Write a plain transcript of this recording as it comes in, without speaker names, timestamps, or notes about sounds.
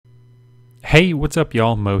Hey, what's up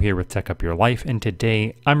y'all? Mo here with Tech Up Your Life, and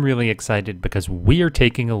today I'm really excited because we are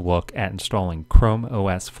taking a look at installing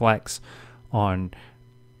ChromeOS Flex on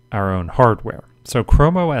our own hardware. So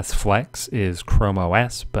ChromeOS Flex is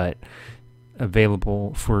ChromeOS, but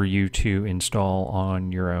available for you to install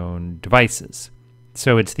on your own devices.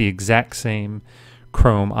 So it's the exact same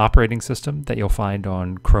Chrome operating system that you'll find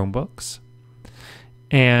on Chromebooks.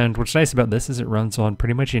 And what's nice about this is it runs on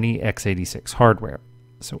pretty much any x86 hardware.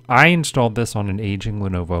 So I installed this on an aging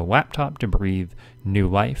Lenovo laptop to breathe new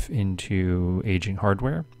life into aging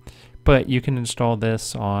hardware. But you can install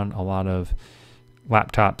this on a lot of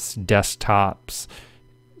laptops, desktops,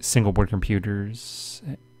 single board computers,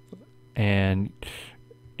 and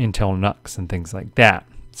Intel NUCs and things like that.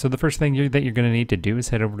 So the first thing that you're going to need to do is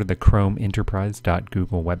head over to the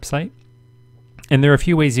chromeenterprise.google website. And there are a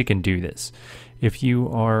few ways you can do this. If you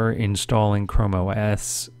are installing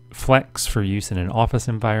ChromeOS Flex for use in an office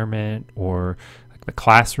environment or like the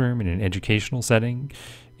classroom in an educational setting,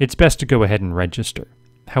 it's best to go ahead and register.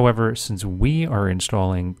 However, since we are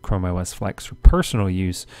installing ChromeOS Flex for personal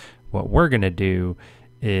use, what we're going to do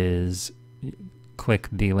is click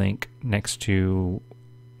the link next to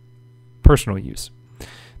personal use.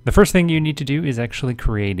 The first thing you need to do is actually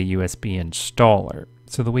create a USB installer.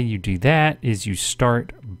 So the way you do that is you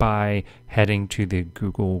start by heading to the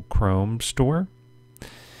Google Chrome store.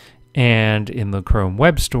 And in the Chrome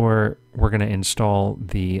Web Store, we're going to install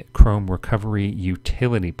the Chrome Recovery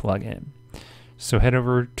Utility plugin. So head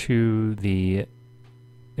over to the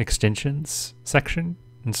extensions section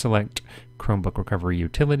and select Chromebook Recovery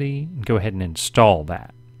Utility and go ahead and install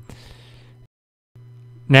that.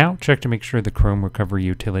 Now check to make sure the Chrome Recovery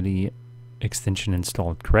Utility extension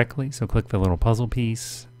installed correctly. So click the little puzzle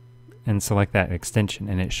piece and select that extension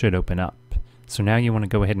and it should open up. So now you want to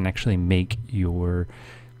go ahead and actually make your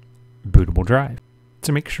bootable drive.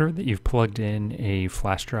 So make sure that you've plugged in a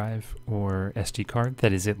flash drive or SD card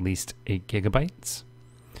that is at least 8 gigabytes.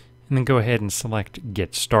 And then go ahead and select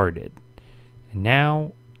Get Started. And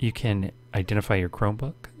now you can identify your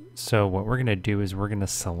Chromebook. So what we're going to do is we're going to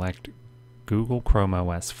select Google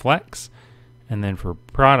ChromeOS Flex. And then for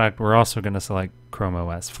product, we're also going to select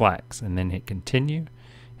ChromeOS Flex and then hit Continue.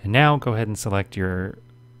 And now go ahead and select your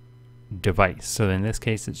device. So in this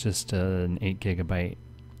case, it's just an 8 gigabyte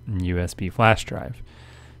USB flash drive.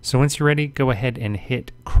 So once you're ready, go ahead and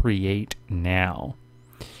hit Create Now.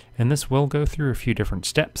 And this will go through a few different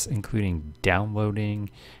steps, including downloading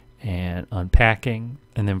and unpacking.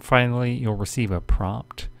 And then finally, you'll receive a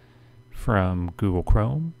prompt from Google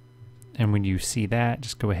Chrome. And when you see that,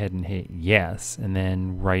 just go ahead and hit Yes, and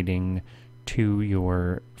then writing to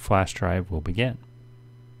your flash drive will begin.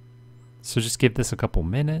 So just give this a couple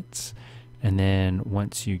minutes. And then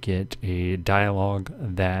once you get a dialog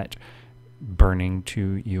that burning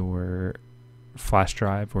to your flash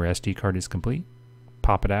drive or SD card is complete,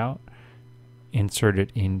 pop it out, insert it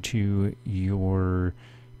into your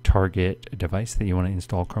target device that you want to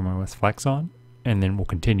install ChromeOS Flex on, and then we'll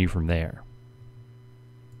continue from there.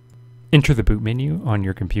 Enter the boot menu on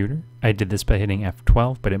your computer. I did this by hitting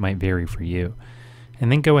F12, but it might vary for you.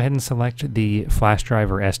 And then go ahead and select the flash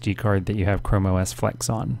drive or SD card that you have ChromeOS Flex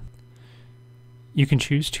on. You can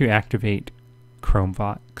choose to activate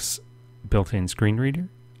Chromebox built-in screen reader.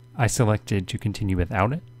 I selected to continue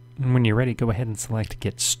without it. And when you're ready, go ahead and select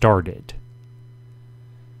Get Started.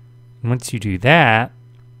 And once you do that,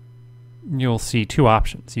 you'll see two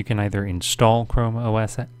options. You can either install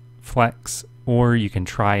ChromeOS Flex or you can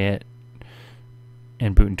try it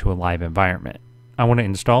and boot into a live environment. I want to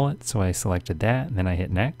install it, so I selected that and then I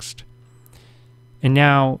hit Next. And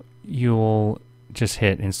now you'll just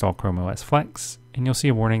hit Install ChromeOS Flex, and you'll see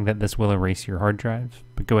a warning that this will erase your hard drive,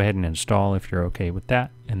 but go ahead and install if you're okay with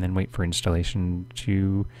that, and then wait for installation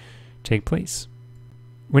to take place.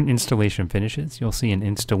 When installation finishes, you'll see an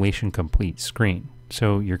installation complete screen.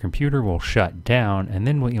 So your computer will shut down, and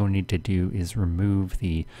then what you'll need to do is remove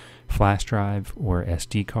the flash drive or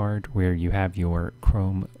SD card where you have your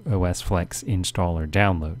ChromeOS Flex installer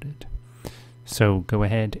downloaded. So go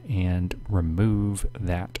ahead and remove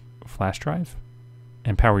that flash drive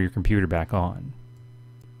and power your computer back on.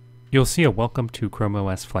 You'll see a Welcome to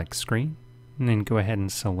ChromeOS Flex screen, and then go ahead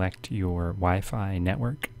and select your Wi-Fi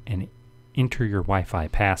network and enter your Wi-Fi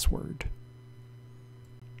password.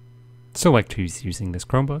 Select who's using this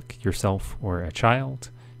Chromebook, yourself or a child,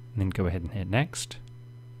 and then go ahead and hit Next.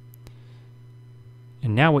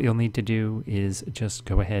 And now what you'll need to do is just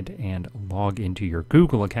go ahead and log into your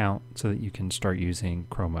Google account so that you can start using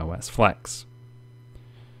ChromeOS Flex.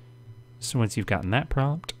 So once you've gotten that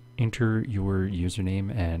prompt, enter your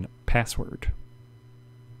username and password.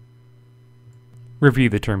 review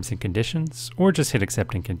the terms and conditions, or just hit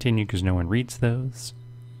accept and continue because no one reads those.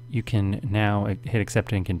 You can now hit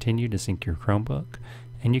accept and continue to sync your Chromebook,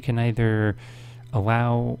 and you can either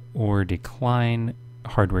allow or decline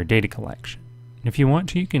hardware data collection. And if you want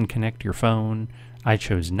to, you can connect your phone. I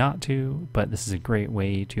chose not to, but this is a great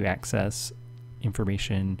way to access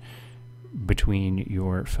information between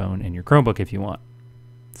your phone and your Chromebook if you want.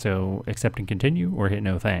 So accept and continue or hit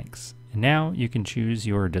no thanks. And now you can choose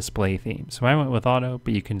your display theme. So I went with auto,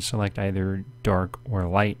 but you can select either dark or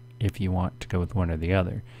light if you want to go with one or the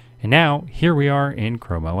other. And now here we are in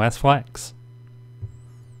ChromeOS Flex.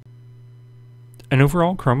 And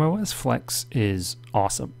overall, ChromeOS Flex is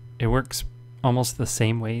awesome. It works almost the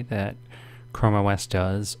same way that ChromeOS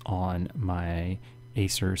does on my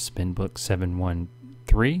Acer SpinBook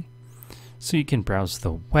 713. So you can browse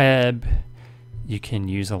the web. You can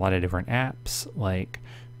use a lot of different apps like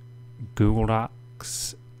Google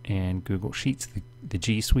Docs and Google Sheets, the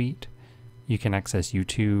G Suite. You can access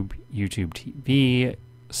YouTube, YouTube TV,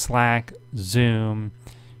 Slack, Zoom.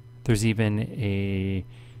 There's even a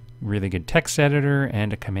really good text editor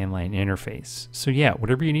and a command line interface. So yeah,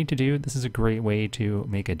 whatever you need to do, this is a great way to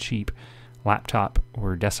make a cheap laptop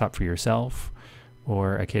or desktop for yourself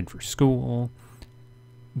or a kid for school.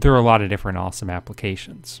 There are a lot of different awesome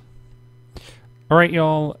applications. All right,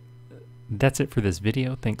 y'all, that's it for this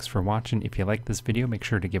video. Thanks for watching. If you like this video, make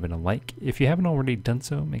sure to give it a like. If you haven't already done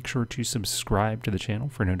so, make sure to subscribe to the channel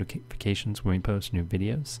for notifications when we post new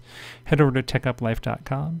videos. Head over to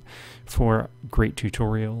techuplife.com for great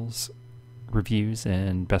tutorials, reviews,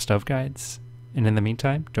 and best of guides. And in the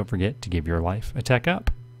meantime, don't forget to give your life a tech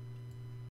up.